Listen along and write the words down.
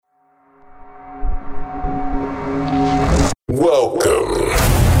Welcome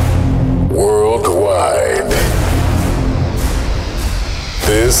worldwide.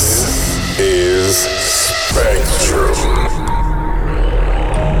 This is Spectrum.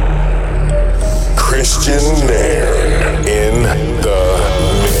 Christian Nairn in the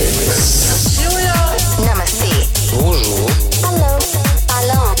mix. Namaste. Bonjour. Hello.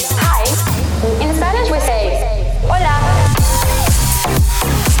 Hello. Hi. In Spanish we say hola.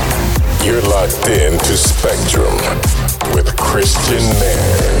 You're locked in to Spectrum with Christian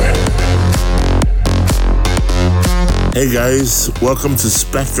Nairn. Hey guys, welcome to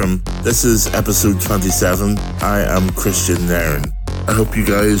Spectrum. This is episode 27. I am Christian Nairn. I hope you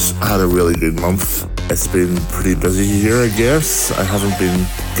guys had a really good month. It's been pretty busy here, I guess. I haven't been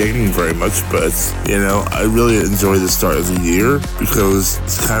gigging very much, but I really enjoy the start of the year because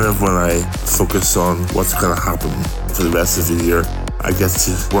it's kind of when I focus on what's going to happen for the rest of the year. I get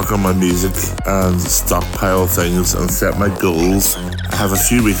to work on my music and stockpile things and set my goals. I have a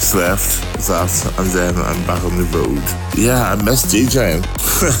few weeks left of that, and then I'm back on the road. Yeah, I miss DJing.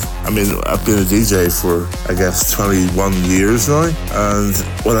 I mean, I've been a DJ for, I guess, 21 years now, and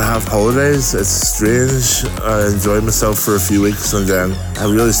when I have holidays, it's strange. I enjoy myself for a few weeks, and then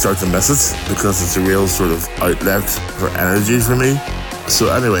I really start to miss it because it's a real sort of outlet for energy for me.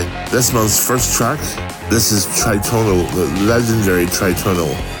 So anyway, this month's first track, this is Tritonal, the legendary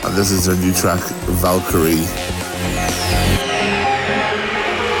Tritonal, and this is their new track, Valkyrie.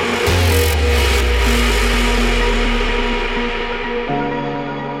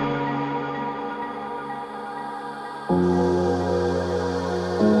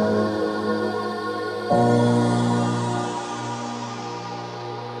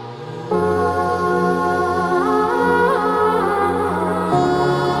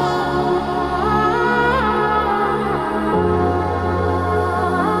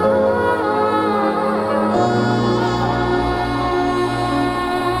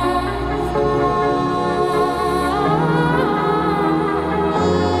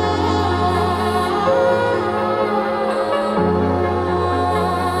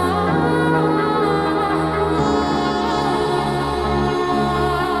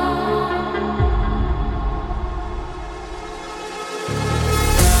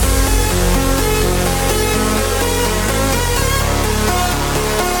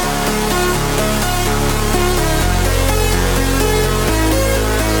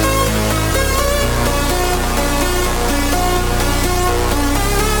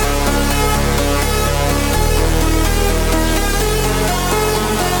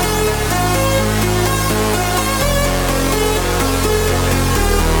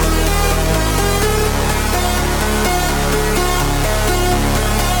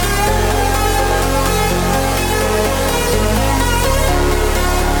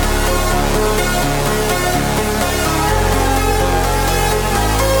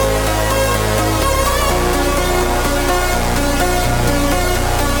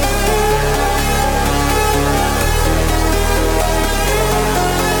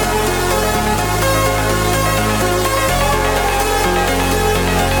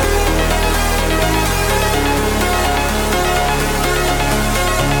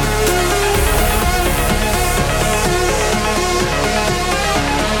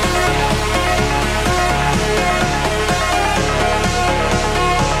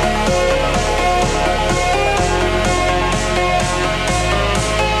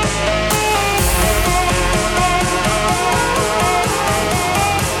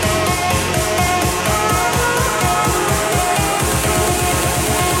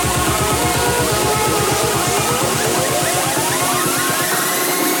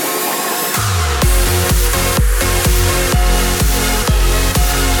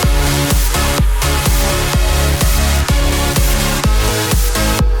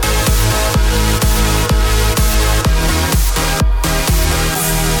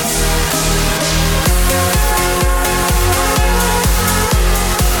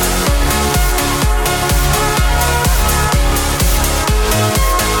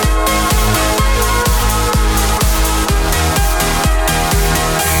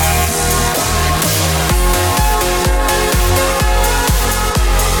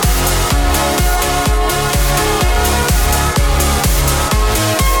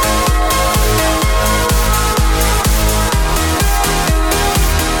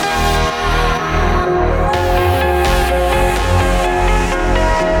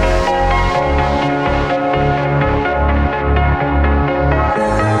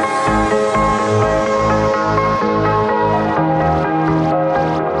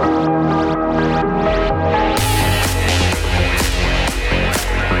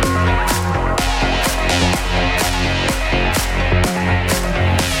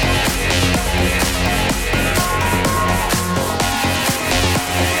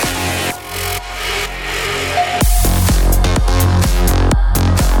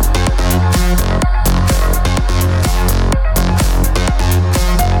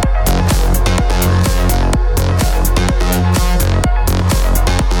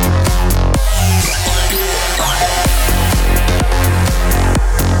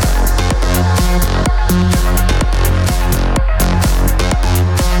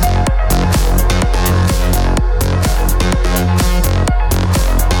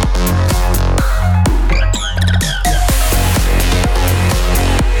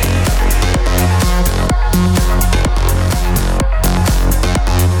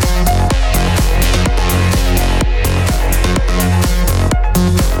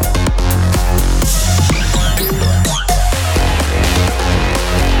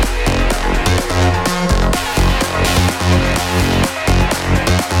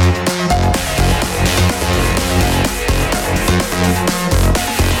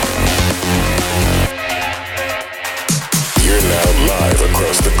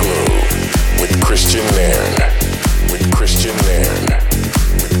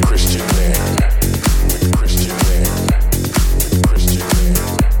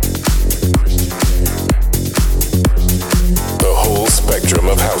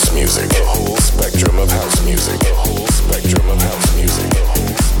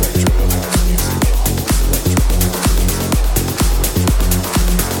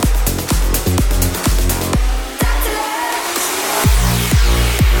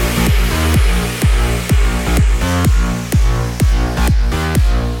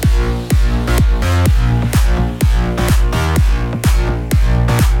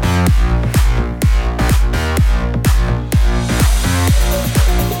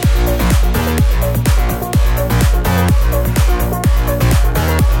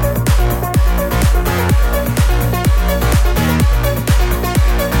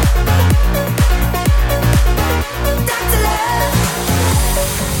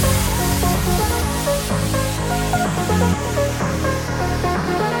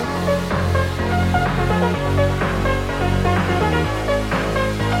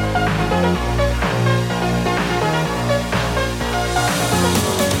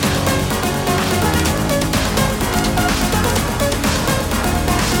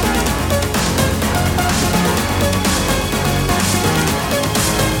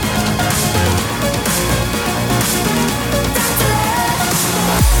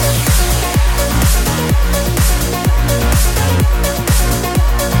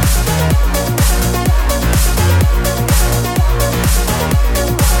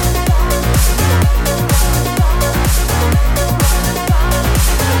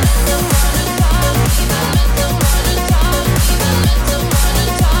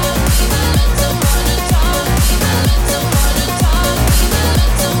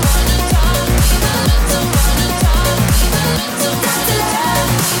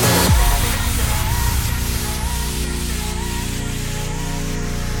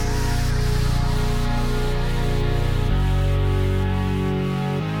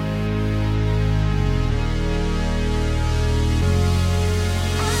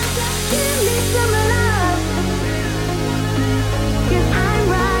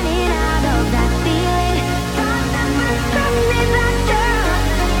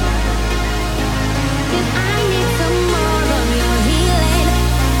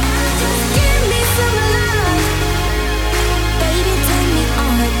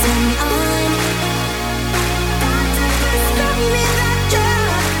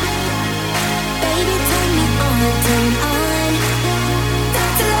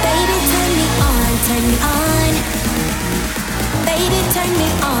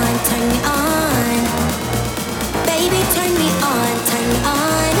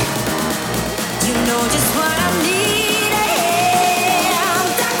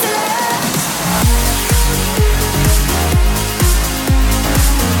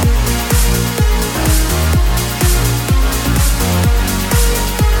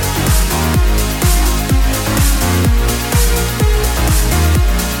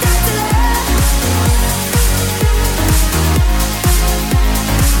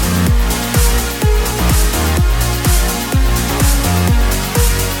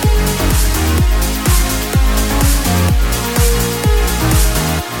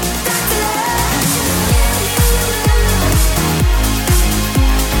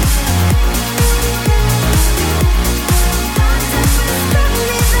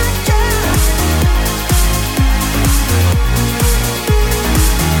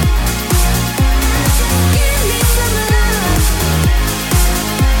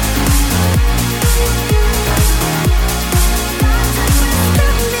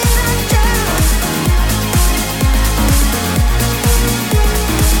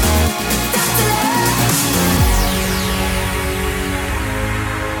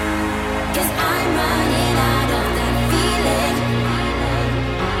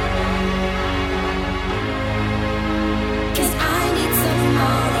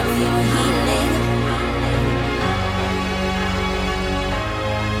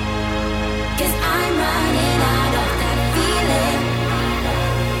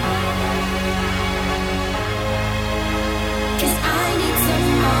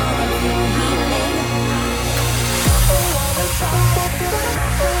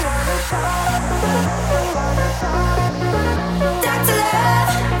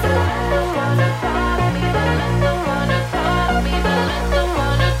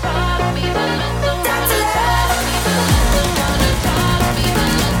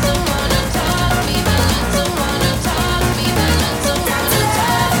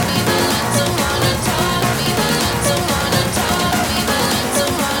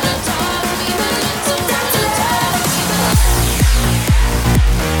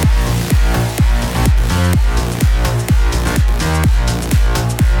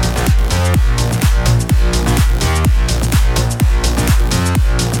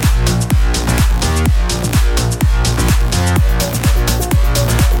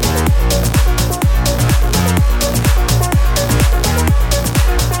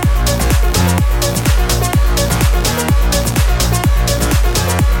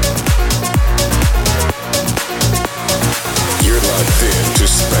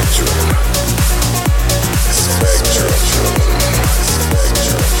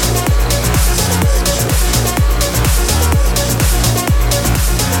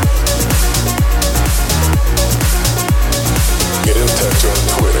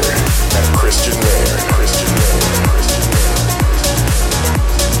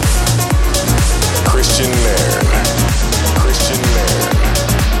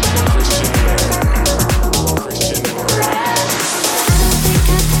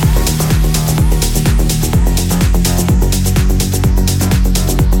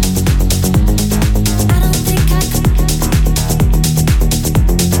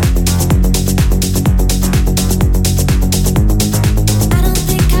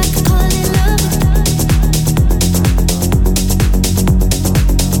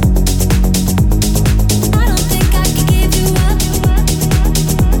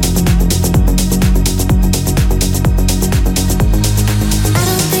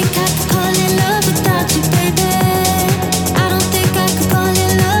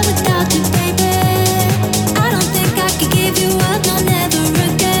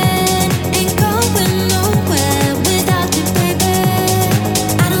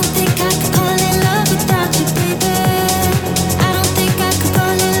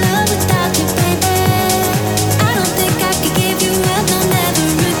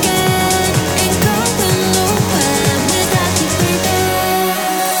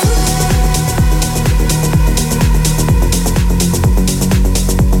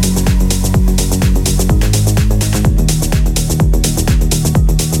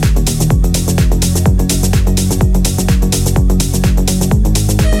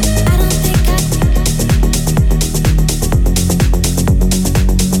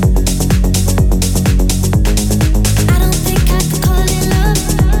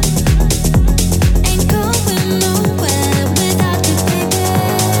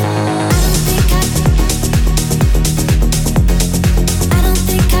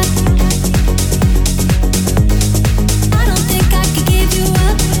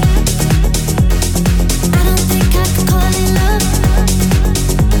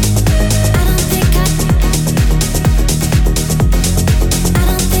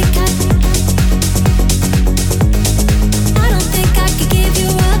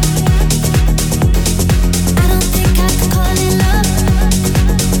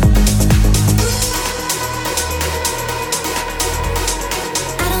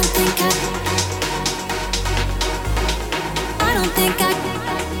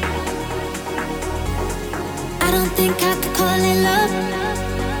 don't think I could call it love.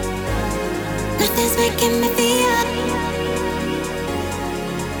 Nothing's making me feel.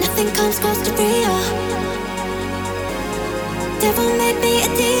 Nothing comes close to real. Devil made me a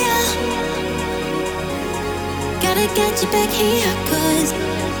deal. Gotta get you back here, 'cause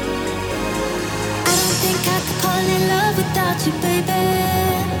I don't think I could call it love without you, baby.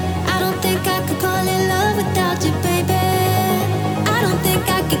 I don't think I could call it love without you, baby. I don't think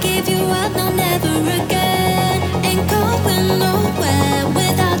I could give you up, no, never again. Ain't going nowhere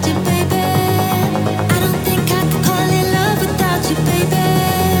without you, baby. I don't think I could call it love without you, baby.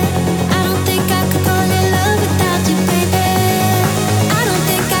 I don't think I could call it love without you, baby. I don't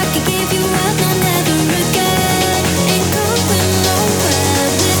think I could give you up, no, never again. Ain't going nowhere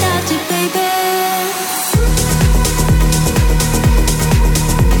without you, baby.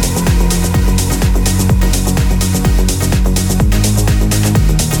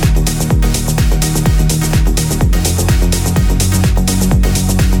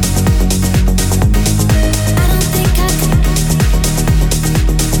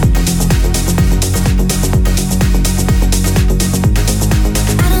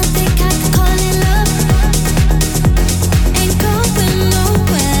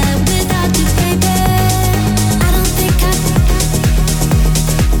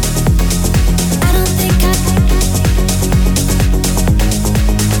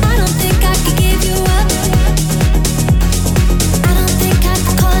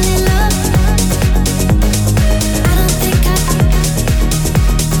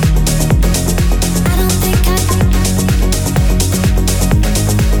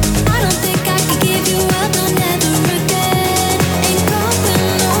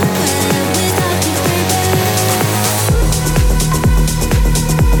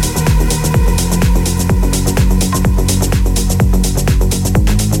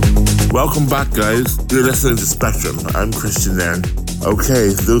 Welcome back, guys. You're listening to Spectrum. I'm Christian Nairn. Okay,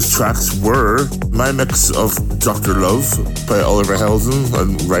 those tracks were my mix of Dr. Love by Oliver Heldens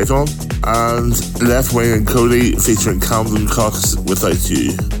and Right On, and Left Wing and Cody featuring Camden Cox Without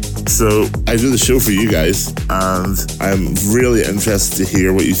You. So I do the show for you guys, and I'm really interested to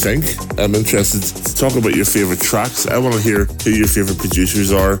hear what you think. I'm interested to talk about your favorite tracks. I want to hear who your favorite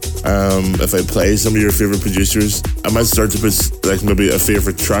producers are. If I play some of your favorite producers, I might start to put like maybe a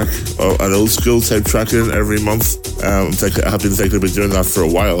favorite track, or an old school type track in every month. I've been thinking about doing that for a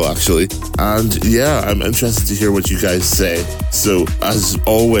while, actually. And yeah, I'm interested to hear what you guys say. So as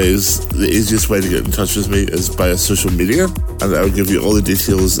always, the easiest way to get in touch with me is by social media, and I'll give you all the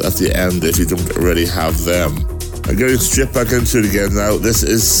details at the end if you don't already have them. I'm getting straight back into it again now. This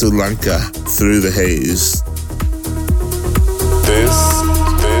is Solanka, Through the Haze. This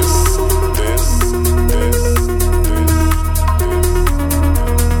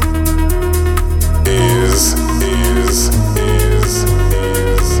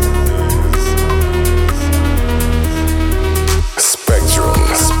Spectrum.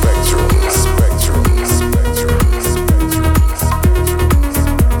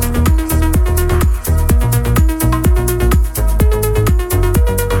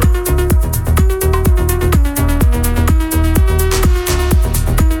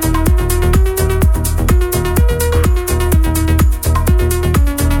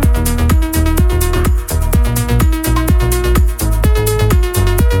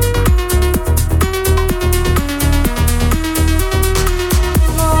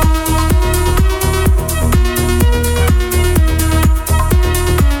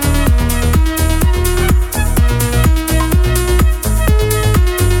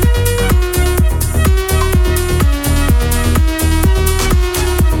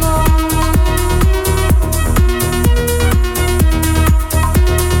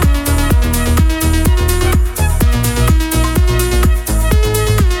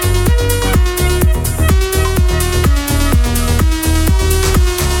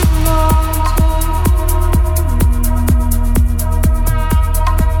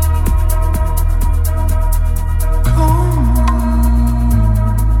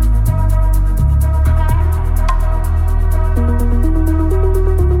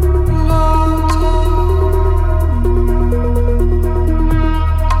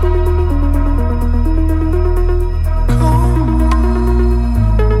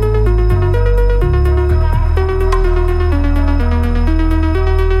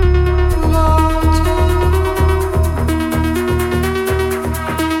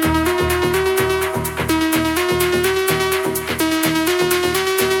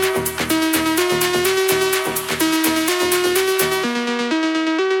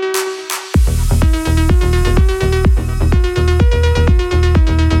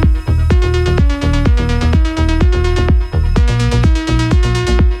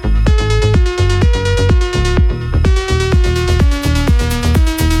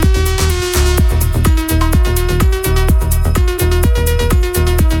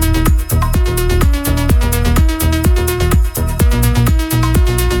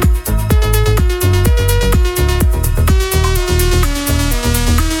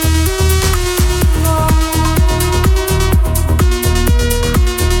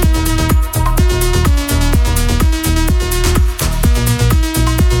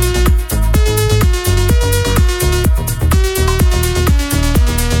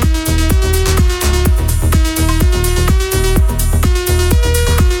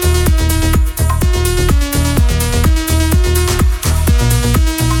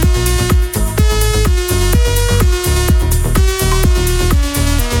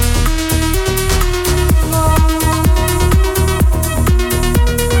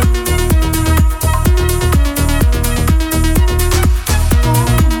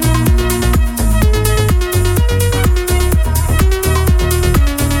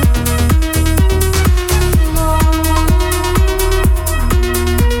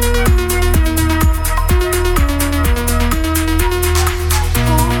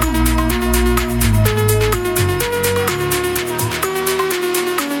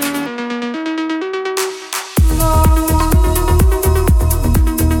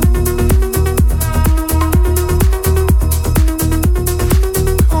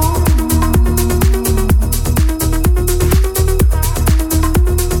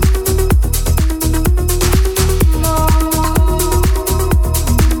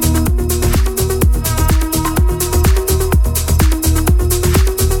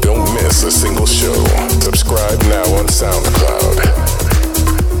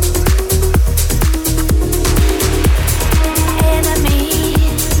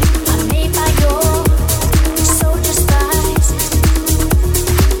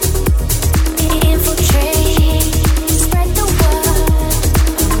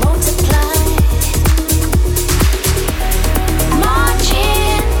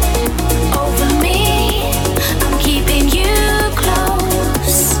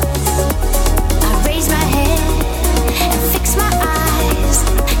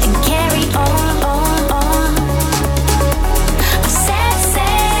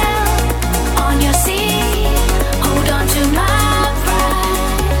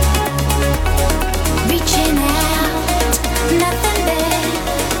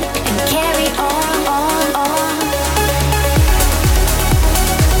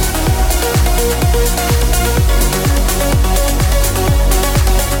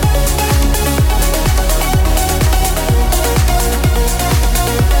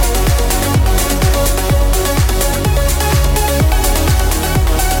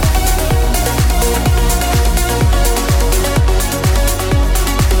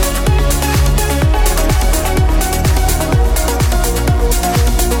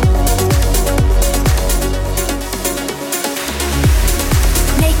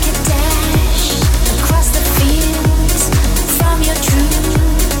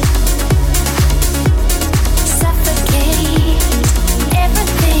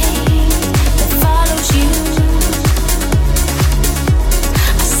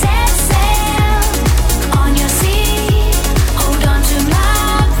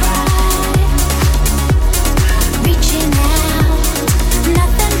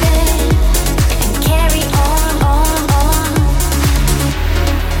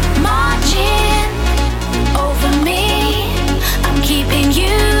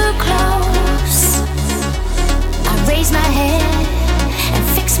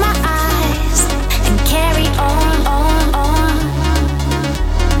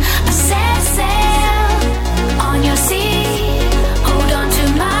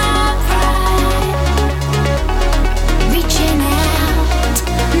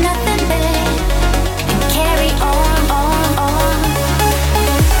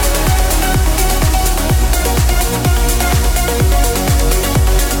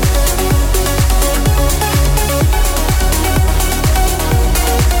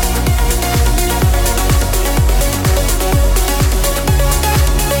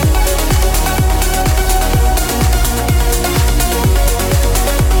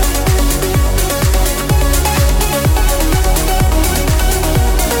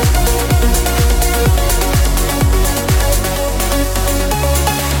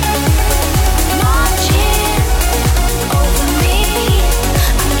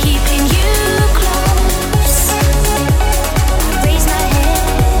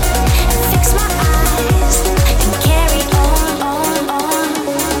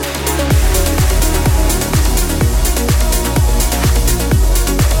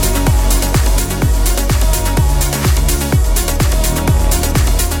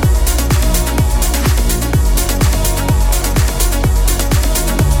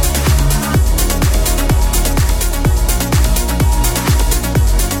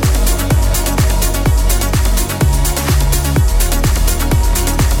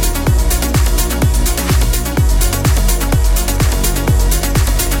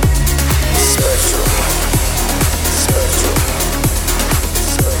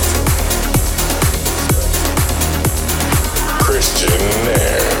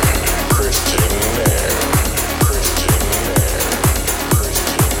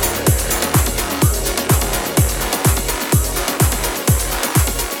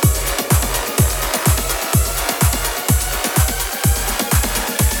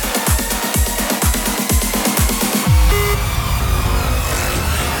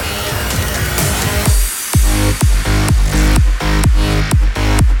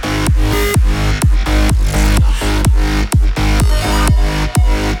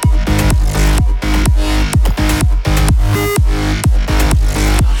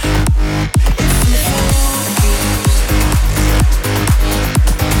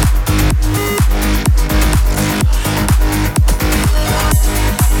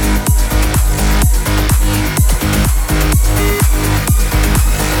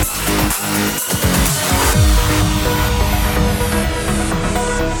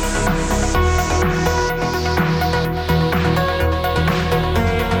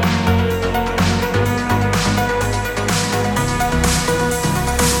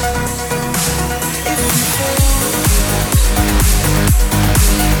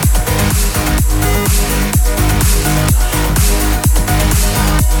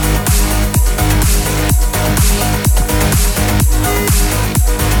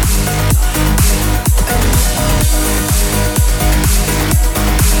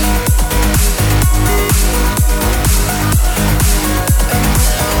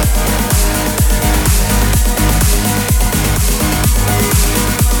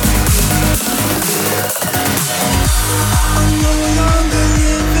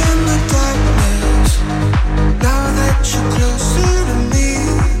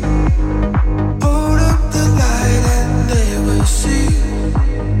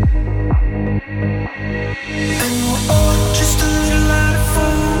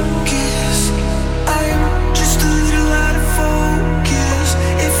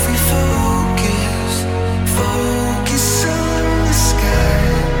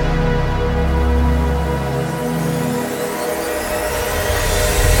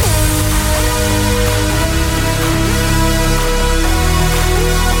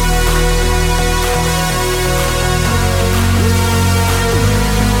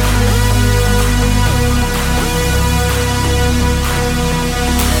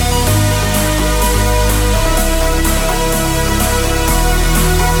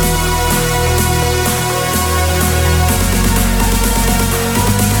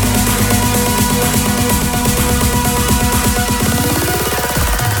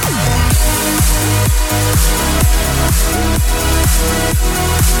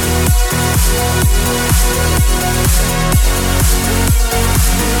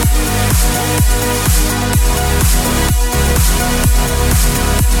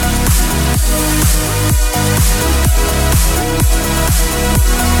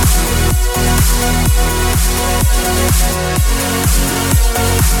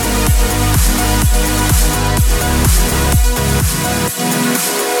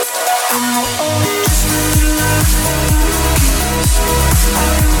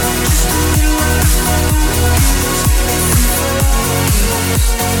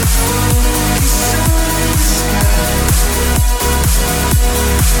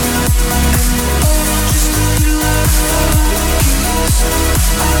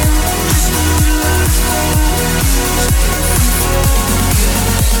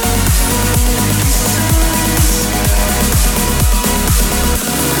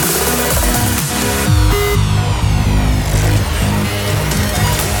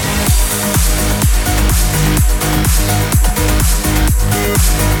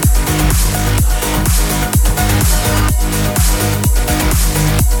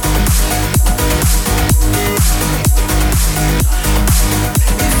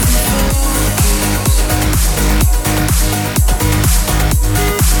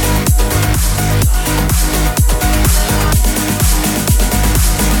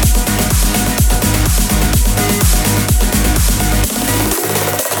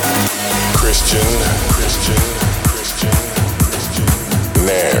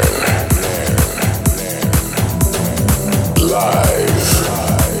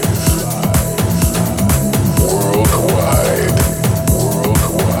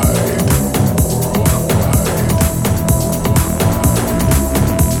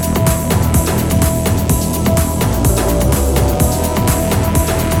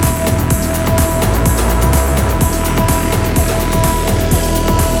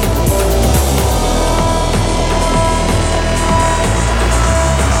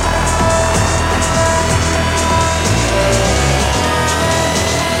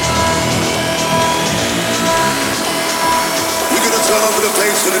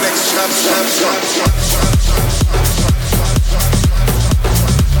 next chapter.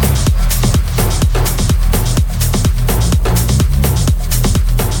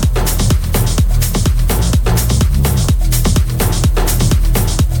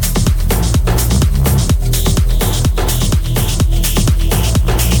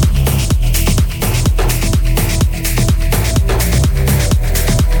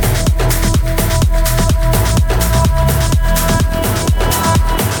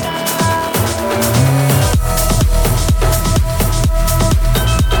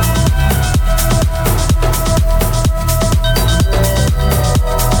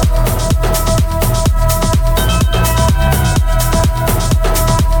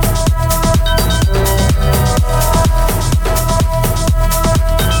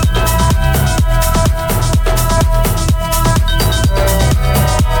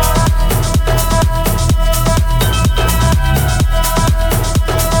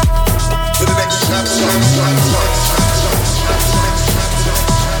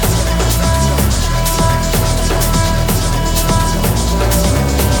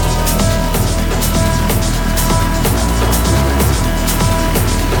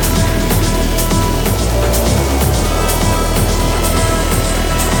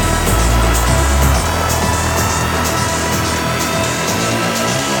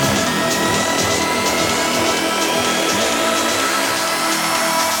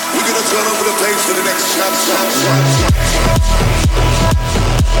 Turn over the page to the next chapter.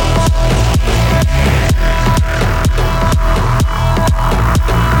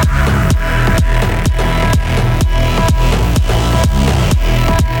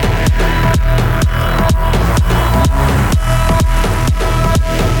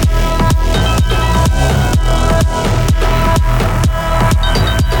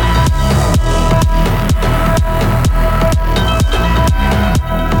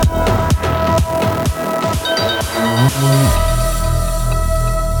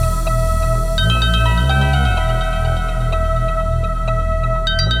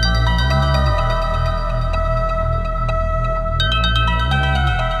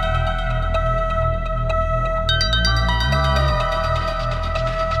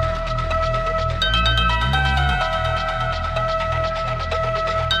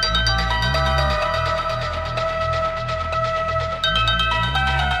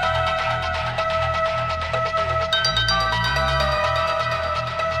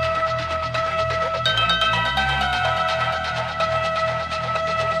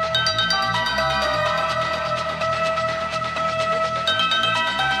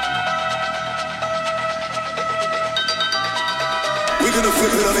 We're gonna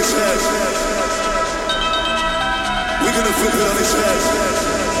flip it on its head. We're gonna flip it on its head.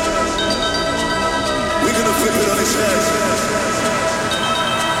 We're gonna flip it on its head.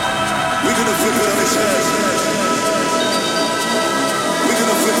 We're gonna flip it on its head. We're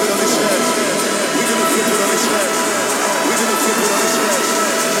gonna flip it on its head. We're gonna flip it on its head. We're gonna flip it on its head.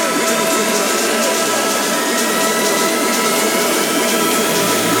 We're gonna flip it on its head.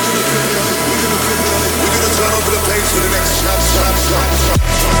 We're gonna turn over the page to the next chapter.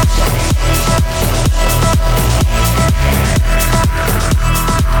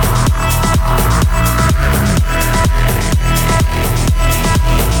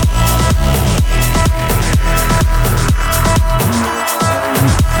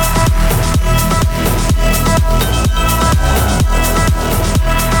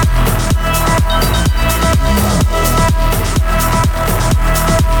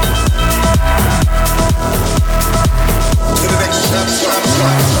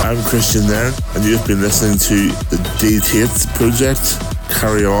 I'm Christian there, and you've been listening to the D-Tate project,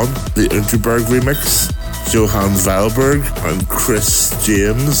 Carry On, the Unterberg remix, Johan Weilberg and Chris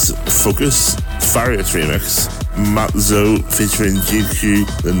James, Focus, Farius remix, Matt Zoe featuring GQ,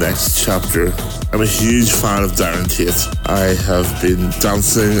 The Next Chapter. I'm a huge fan of Darren Tate. I have been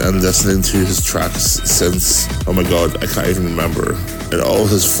dancing and listening to his tracks since, oh my god, I can't even remember. In all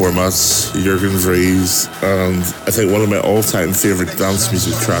his formats, Jürgen Vries, and I think one of my all-time favourite dance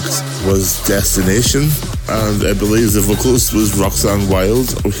music tracks was Destination, and I believe the vocalist was Roxanne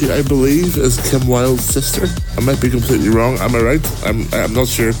Wilde, who I believe is Kim Wilde's sister. I might be completely wrong, am I right? I'm not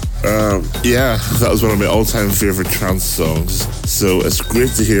sure. Yeah, that was one of my all-time favourite trance songs. So it's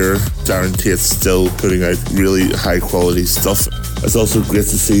great to hear Darren Tate still putting out really high-quality stuff. It's also great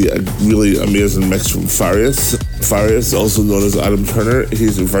to see a really amazing mix from Farius. Farius, also known as Adam Turner,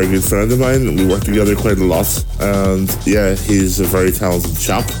 he's a very good friend of mine. We work together quite a lot, and yeah, he's a very talented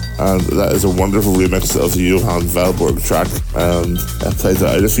chap. And that is a wonderful remix of the Johan Weilberg track. And I played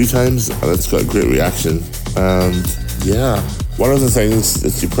that out a few times, and it's got a great reaction. And yeah, One of the things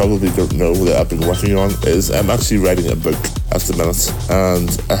that you probably don't know that I've been working on is I'm actually writing a book at the minute,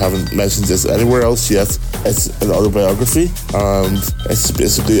 and I haven't mentioned this anywhere else yet. It's an autobiography, and it's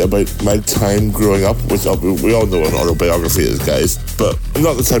basically about my time growing up, which we all know what an autobiography is, guys, but I'm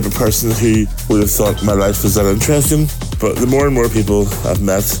not the type of person who would have thought my life was that interesting. But the more and more people I've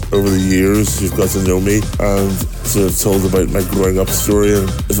met over the years who've got to know me and sort of told about my growing up story, and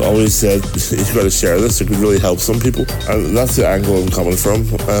I've always said, you've got to share this, it could really help some people. And that's the angle I'm coming from.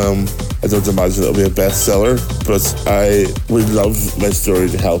 I don't imagine it'll be a bestseller, but I would love my story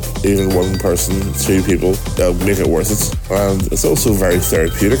to help even one person, 2 people, make it worth it. And it's also very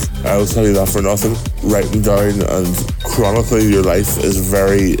therapeutic. I'll tell you that for nothing. Writing down and chronicling your life is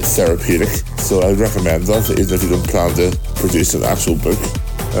very therapeutic. So I'd recommend that, even if you don't plan to produce an actual book.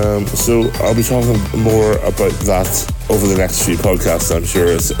 So I'll be talking more about that over the next few podcasts, I'm sure.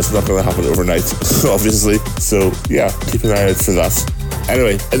 It's not going to happen overnight, obviously. So yeah, keep an eye out for that.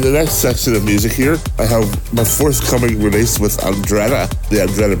 Anyway, in the next section of music here, I have my forthcoming release with Andretta, the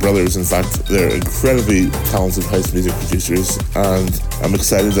Andretta Brothers. In fact, they're incredibly talented house music producers, and I'm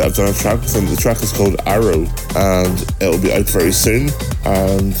excited that I've done a track with them. The track is called Arrow, and it'll be out very soon.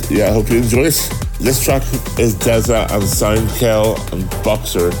 And yeah, I hope you enjoy it. This track is Deza and Soundkel and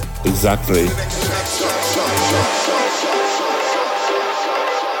Boxer, Exactly.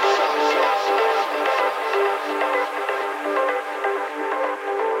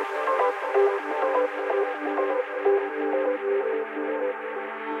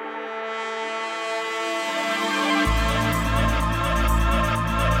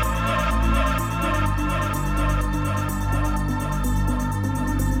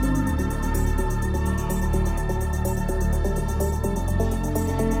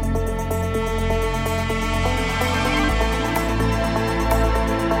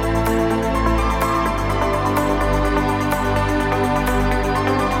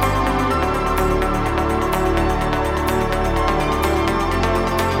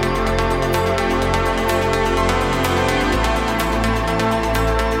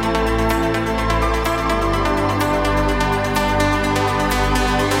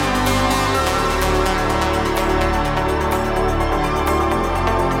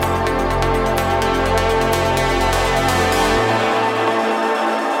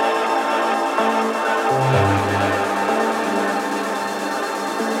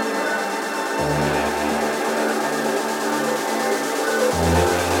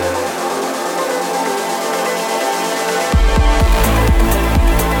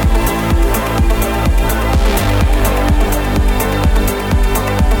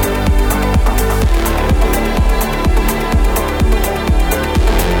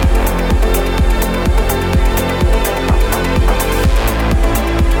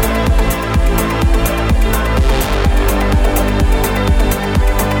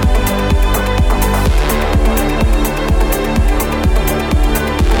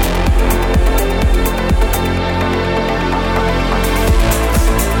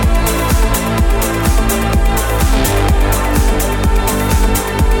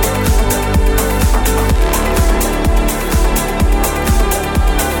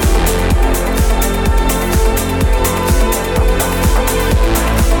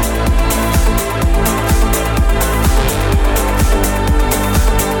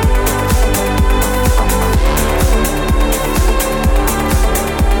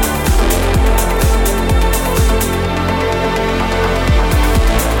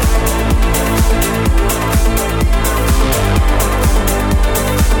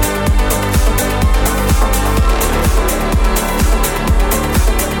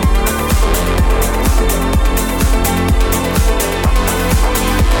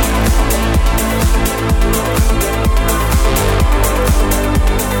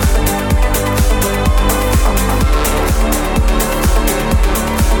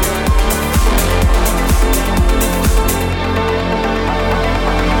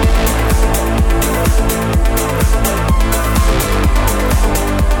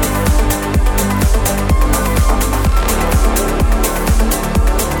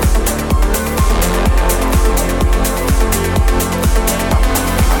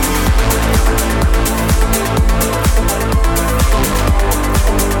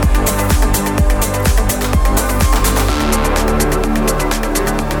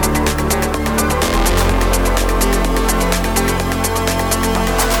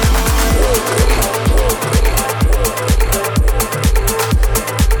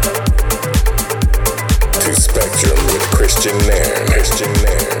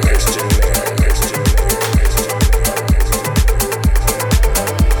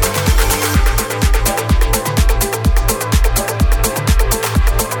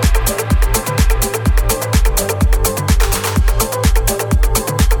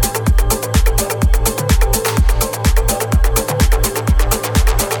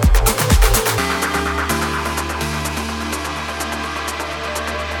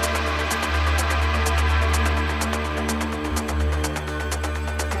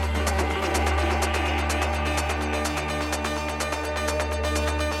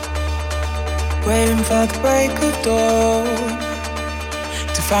 waiting for the break of dawn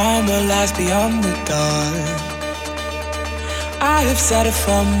to find what lies beyond the dark. I have set it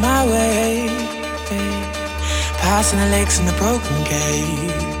from my way, passing the lakes and the broken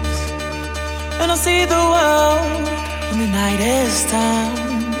gates, and I'll see the world when the night is done.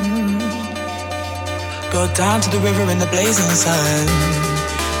 Go down to the river in the blazing sun,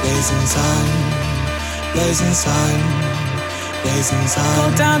 blazing sun, blazing sun, blazing sun. Go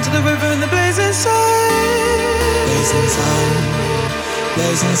down to the river in the blazing sun, blazing sun,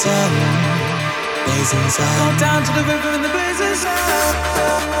 blazing sun, blazing sun. Go down to the river in the blazing sun.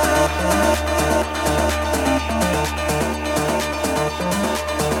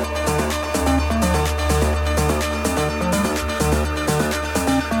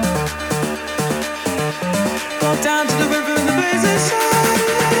 Down to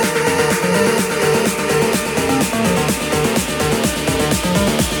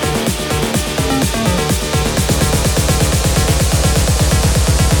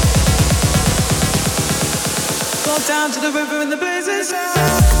the river in the blazing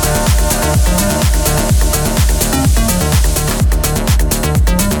sun.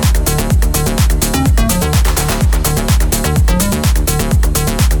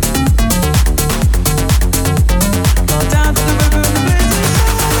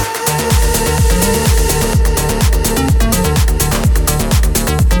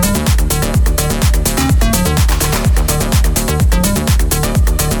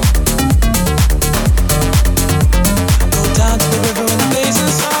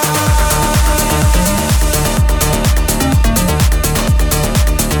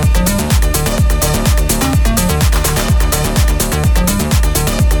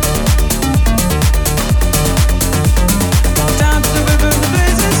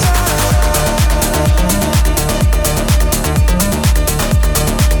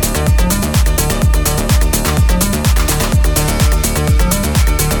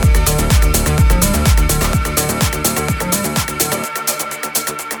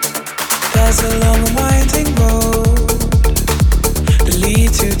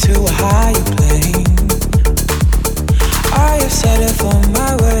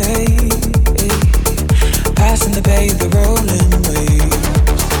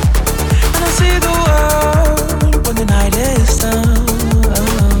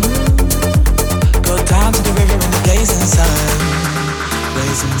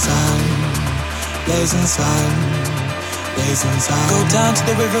 Go down to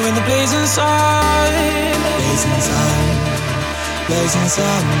the river in the blazing sun. Down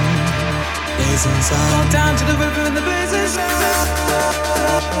to the river in the blazing sun.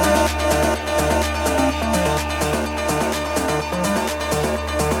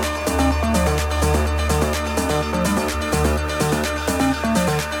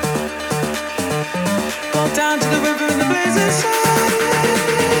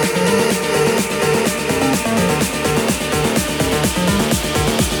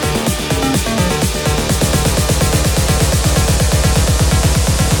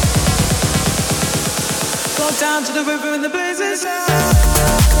 Down to the river in the blazing sun.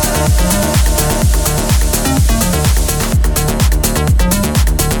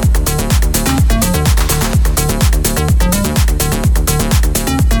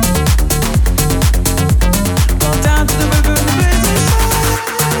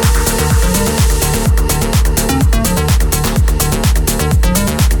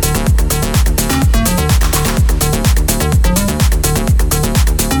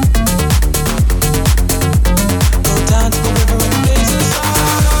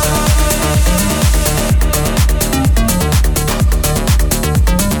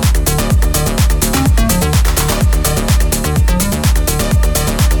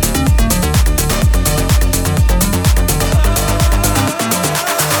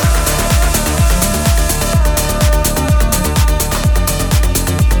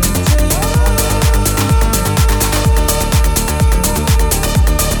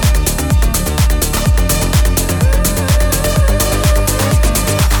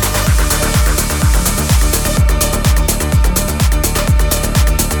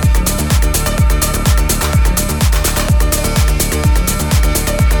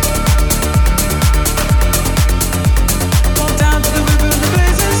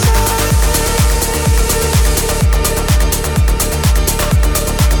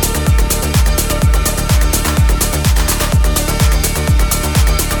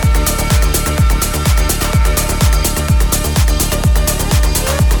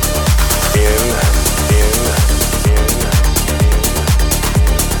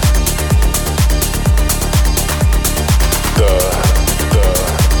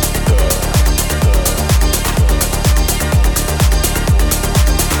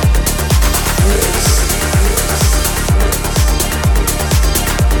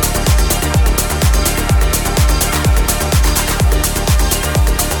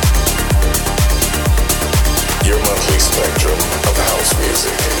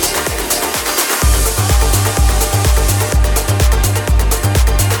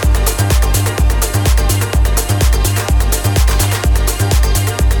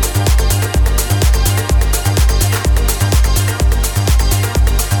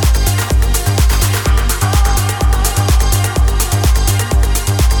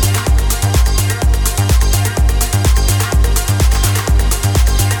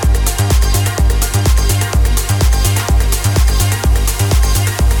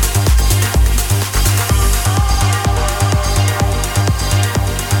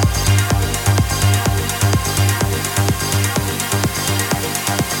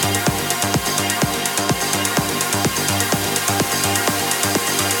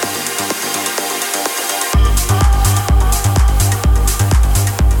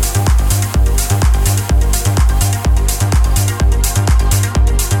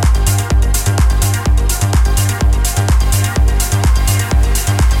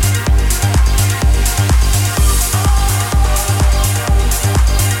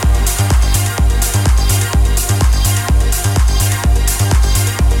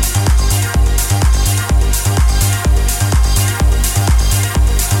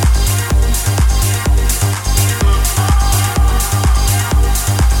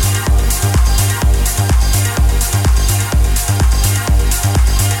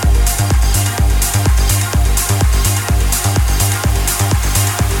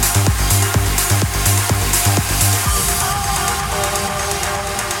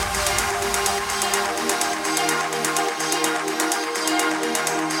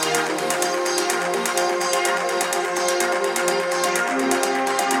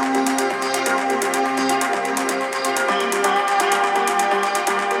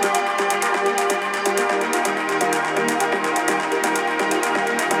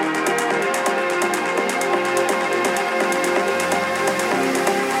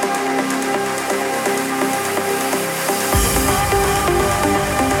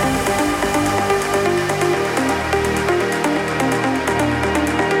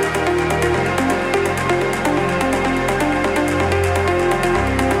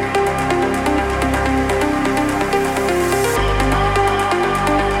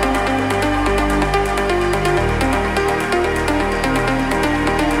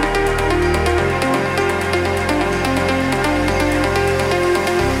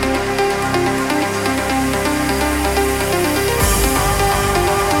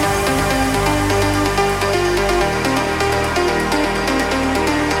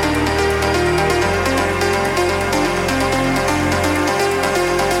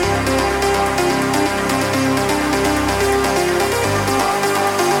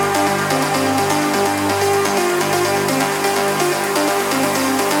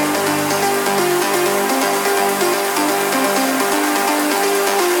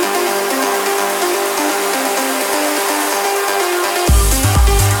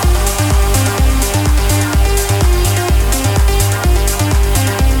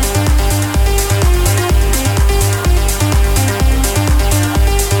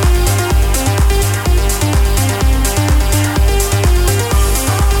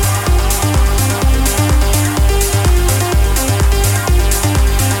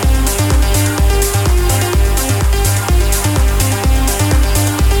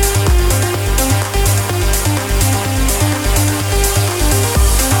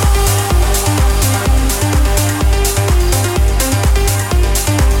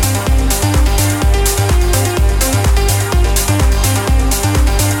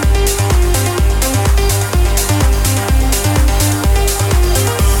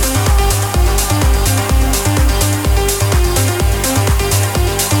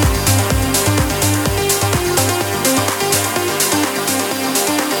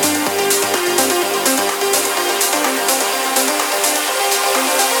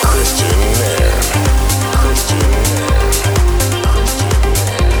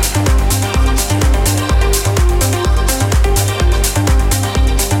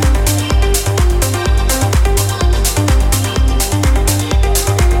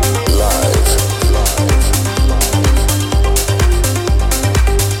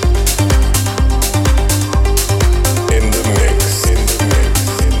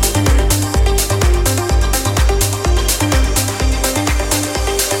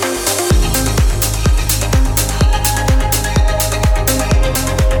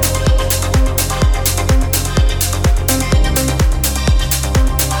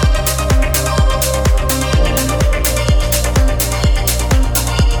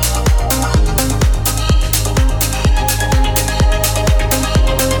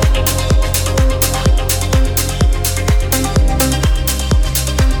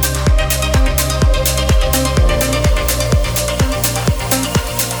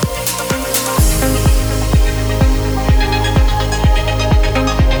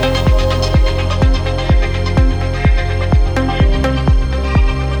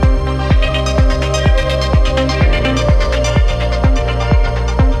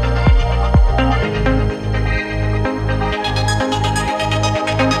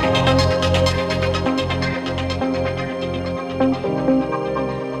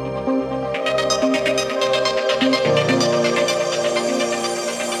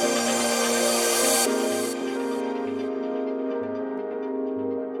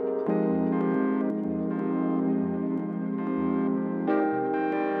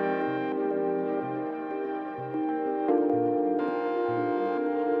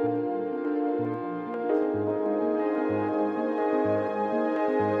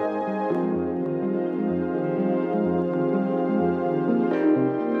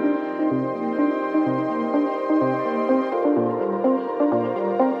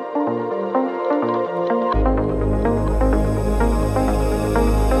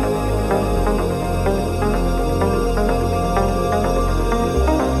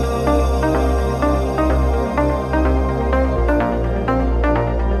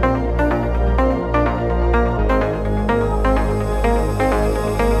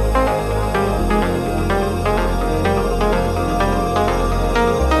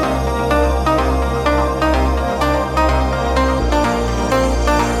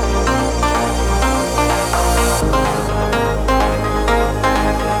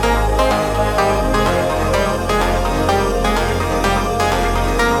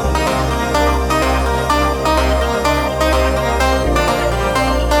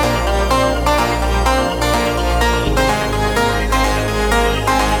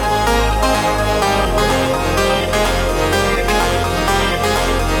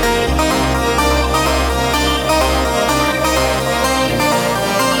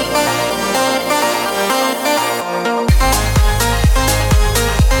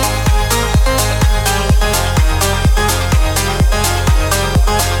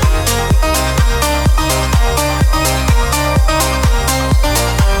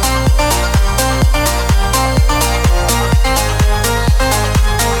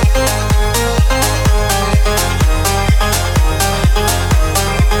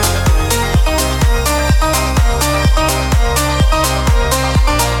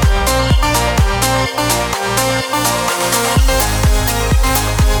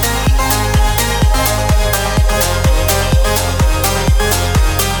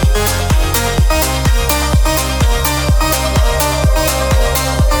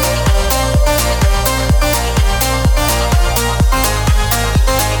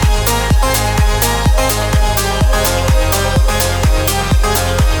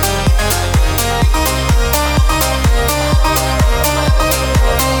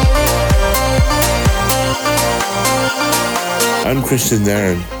 Christian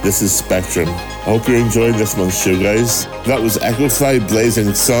Nairn. This is Spectrum. I hope you're enjoying this month's show, guys. That was Echofly,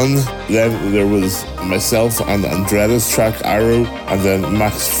 Blazing Sun. Then there was myself and Andretta's track Arrow, and then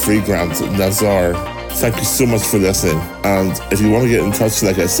Max Freegrant, Nazar. Thank you so much for listening. And if you want to get in touch,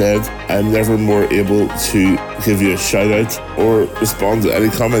 like I said, I'm never more able to give you a shout out or respond to any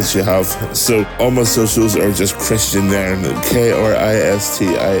comments you have. So all my socials are just Christian Nairn,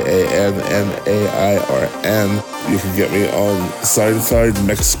 KRISTIANNAIRN. You can get me on SoundCloud,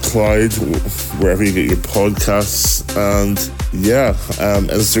 Mixcloud, wherever you get your podcasts. And yeah,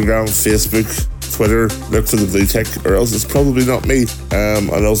 Instagram, Facebook, Twitter, look for the blue tick, or else it's probably not me. And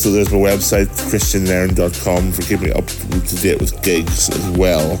also there's my website, christiannairn.com, for keeping me up to date with gigs as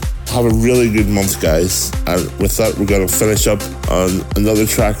well. Have a really good month, guys. And with that, we're going to finish up on another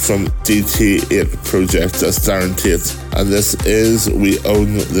track from DT8 Project. That's Darren Tate. And this is We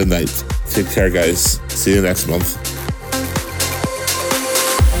Own the Night. Take care, guys. See you next month.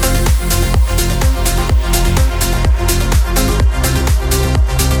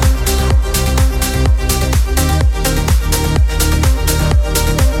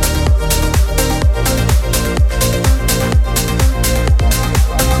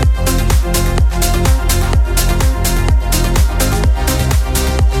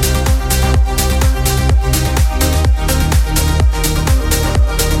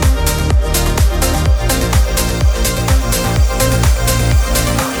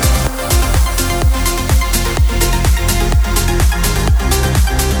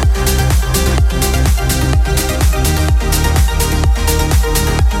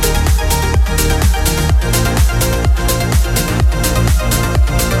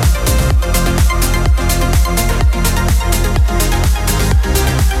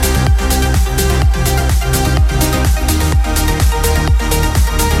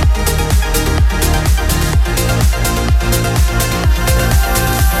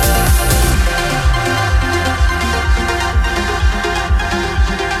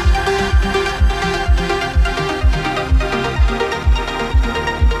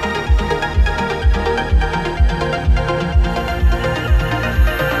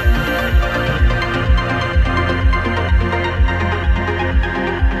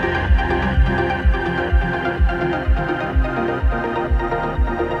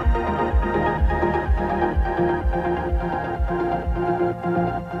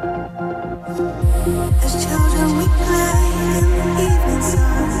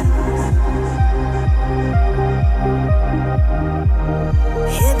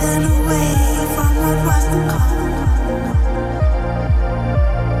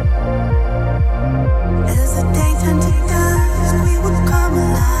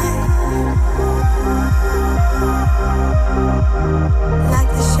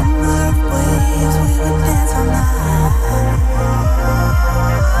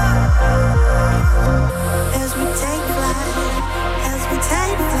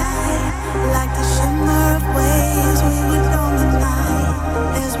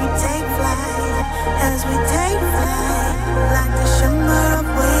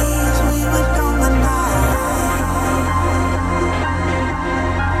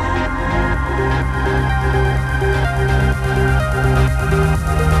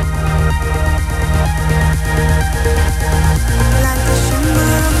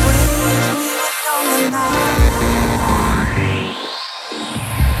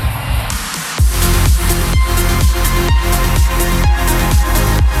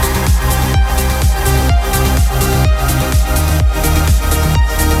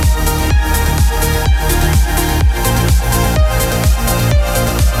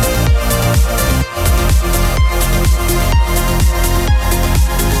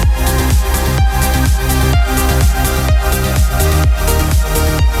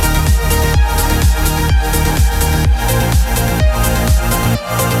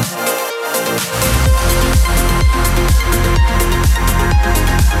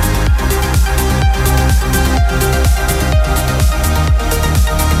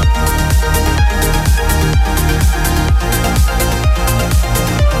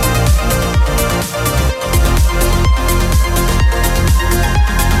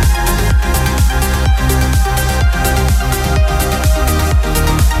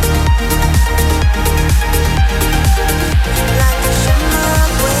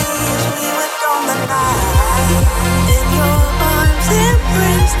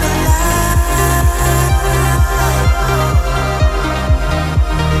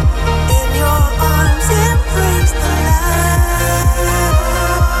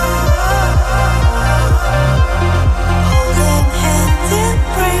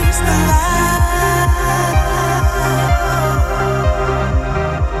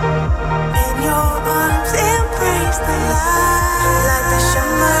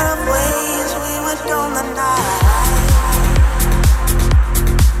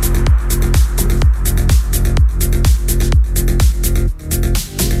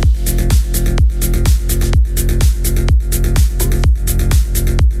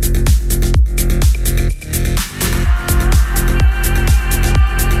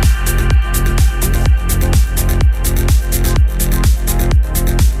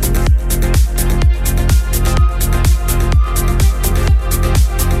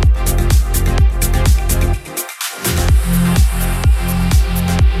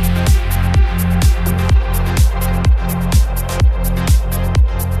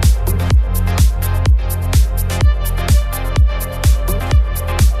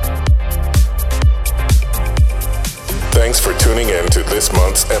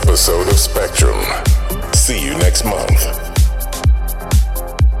 episode of Spectrum. See you next month.